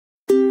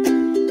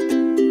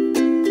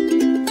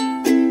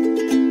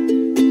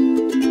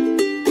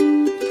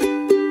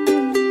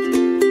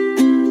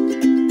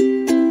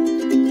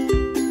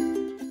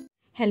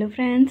Hello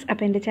friends,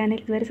 അപ്പോൾ എൻ്റെ channel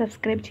ഇതുവരെ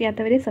സബ്സ്ക്രൈബ്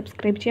ചെയ്യാത്തവരെ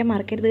സബ്സ്ക്രൈബ് ചെയ്യാൻ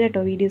മറക്കരുത്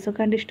കേട്ടോ. വീഡിയോസൊക്കെ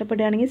കണ്ട്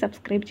ഇഷ്ടപ്പെടുകയാണെങ്കിൽ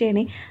സബ്സ്ക്രൈബ്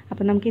ചെയ്യണേ.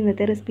 അപ്പോൾ നമുക്ക്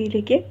ഇന്നത്തെ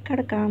റെസിപ്പിയിലേക്ക്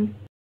കടക്കാം.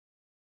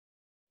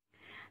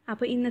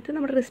 അപ്പോൾ ഇന്നത്തെ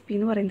നമ്മുടെ റെസിപ്പി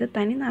എന്ന് പറയുന്നത്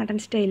തനി നാടൻ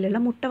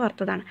സ്റ്റൈലിലുള്ള മുട്ട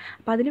വറുത്തതാണ്.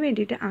 അപ്പോൾ അതിന്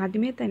വേണ്ടിയിട്ട്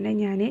ആദ്യമേ തന്നെ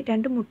ഞാൻ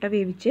 2 മുട്ട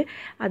വേവിച്ച്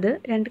അത്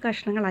 2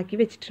 കഷ്ണങ്ങളാക്കി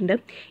വെച്ചിട്ടുണ്ട്.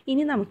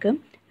 ഇനി നമുക്ക്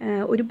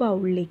ഒരു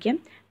ബൗളിലേക്ക്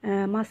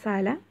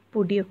മസാല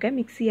പൊടിയൊക്കെ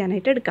മിക്സ്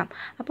ചെയ്യാനായിട്ട് എടുക്കാം.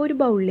 അപ്പോൾ ഒരു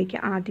ബൗളിലേക്ക്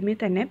ആദ്യമേ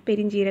തന്നെ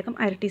പെരിഞ്ജീരകം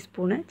 1/2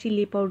 teaspoon,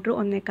 chilli powder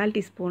 1/4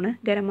 teaspoon,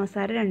 garam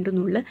masala 2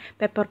 നുള്ള്,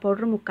 പെപ്പർ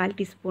പൗഡർ 3/4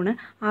 ടീസ്പൂണ്,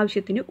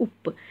 ആവശ്യത്തിന്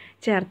ഉപ്പ്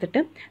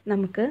ചേർത്തിട്ട്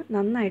നമുക്ക്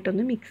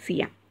നന്നായിട്ടൊന്ന് മിക്സ്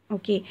ചെയ്യാം.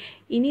 ഓക്കെ,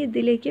 ഇനി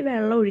ഇതിലേക്ക്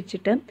വെള്ളം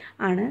ഒഴിച്ചിട്ട്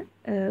ആണ്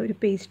ഒരു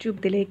പേസ്റ്റ്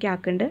ഇതിലേക്ക്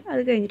ആക്കേണ്ടത്.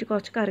 അത് കഴിഞ്ഞിട്ട്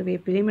കുറച്ച്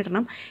കറിവേപ്പിലയും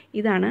ഇടണം.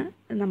 ഇതാണ്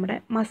നമ്മുടെ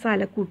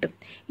മസാലക്കൂട്ട്.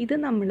 ഇത്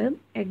നമ്മൾ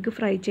എഗ്ഗ്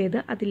ഫ്രൈ ചെയ്ത്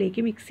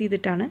അതിലേക്ക് മിക്സ്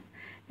ചെയ്തിട്ടാണ്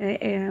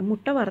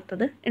മുട്ട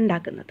വറുത്തത്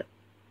ഉണ്ടാക്കുന്നത്.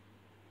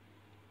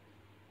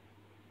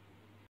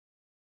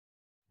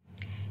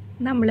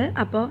 നമ്മൾ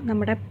അപ്പോൾ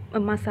നമ്മുടെ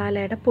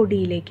മസാലയുടെ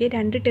പൊടിയിലേക്ക്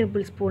 2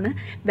 ടേബിൾ സ്പൂണ്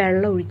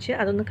വെള്ളം ഒഴിച്ച്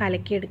അതൊന്ന്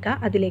കലക്കിയെടുക്കുക.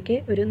 അതിലേക്ക്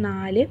ഒരു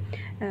 4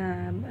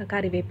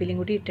 കറിവേപ്പിലയും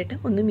കൂടി ഇട്ടിട്ട്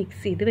ഒന്ന്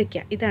മിക്സ് ചെയ്ത്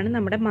വെക്കുക. ഇതാണ്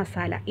നമ്മുടെ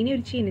മസാല. ഇനി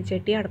ഒരു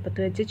ചീനച്ചട്ടി അടുപ്പത്ത്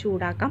വെച്ച്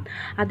ചൂടാക്കാം.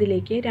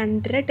 അതിലേക്ക്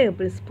 2.5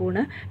 ടേബിൾ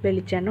സ്പൂണ്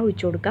വെളിച്ചെണ്ണ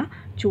ഒഴിച്ചു കൊടുക്കുക.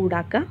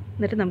 ചൂടാക്കുക.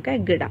 എന്നിട്ട് നമുക്ക്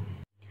എഗ്ഗ് ഇടാം.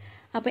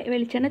 അപ്പോൾ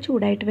വെളിച്ചെണ്ണ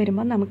ചൂടായിട്ട്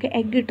വരുമ്പോൾ നമുക്ക്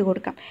എഗ്ഗ് ഇട്ട്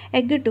കൊടുക്കാം.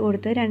 എഗ്ഗ് ഇട്ട്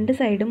കൊടുത്ത് 2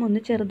 സൈഡും ഒന്ന്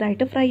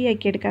ചെറുതായിട്ട് ഫ്രൈ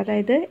ആക്കി എടുക്കുക.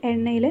 അതായത്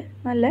എണ്ണയിൽ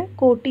നല്ല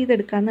കോട്ട്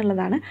ചെയ്തെടുക്കുക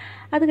എന്നുള്ളതാണ്.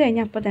 അത്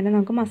കഴിഞ്ഞ് അപ്പോൾ തന്നെ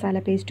നമുക്ക് മസാല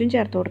പേസ്റ്റും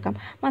ചേർത്ത് കൊടുക്കാം.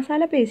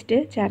 മസാല പേസ്റ്റ്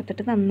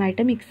ചേർത്തിട്ട്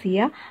നന്നായിട്ട് മിക്സ്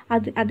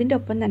ചെയ്യുക. അതിൻ്റെ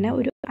ഒപ്പം തന്നെ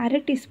ഒരു 1/2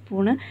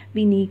 ടീസ്പൂണ്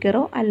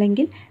വിനീഗറോ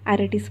അല്ലെങ്കിൽ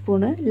 1/2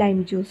 ടീസ്പൂണ് ലൈം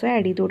ജ്യൂസോ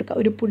ആഡ് ചെയ്ത് കൊടുക്കുക.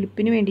 ഒരു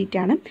പുളിപ്പിന്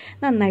വേണ്ടിയിട്ടാണ്.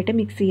 നന്നായിട്ട്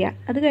മിക്സ്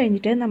ചെയ്യുക. അത്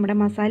കഴിഞ്ഞിട്ട് നമ്മുടെ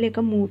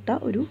മസാലയൊക്കെ മൂത്ത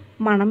ഒരു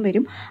മണം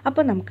വരും.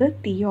 അപ്പോൾ നമുക്ക്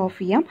തീ ഓഫ്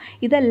ചെയ്യാം.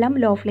 ഇതെല്ലാം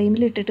ലോ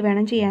ഫ്ലെയിമിൽ ഇട്ടിട്ട്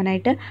വേണം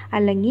ചെയ്യാനായിട്ട്,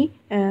 അല്ലെങ്കിൽ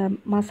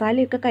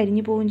മസാലയൊക്കെ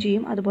കരിഞ്ഞു പോവുകയും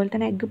ചെയ്യും. അതുപോലെ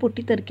തന്നെ എഗ്ഗ്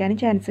പൊട്ടിത്തെറിക്കാനും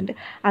ചാൻസ് ഉണ്ട്.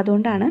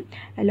 അതുകൊണ്ടാണ്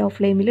ലോ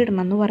ഫ്ലെയിമിൽ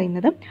ഇടണം എന്ന്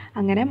പറയുന്നത്.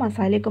 അങ്ങനെ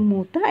മസാലയൊക്കെ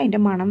മൂത്ത്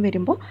അതിൻ്റെ മണം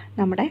വരുമ്പോൾ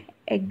നമ്മുടെ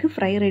എഗ്ഗ്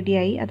ഫ്രൈ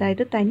റെഡിയായി.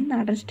 അതായത് തനി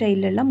നാടൻ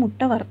സ്റ്റൈലിലുള്ള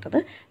മുട്ട വറുത്തത്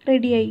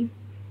റെഡിയായി.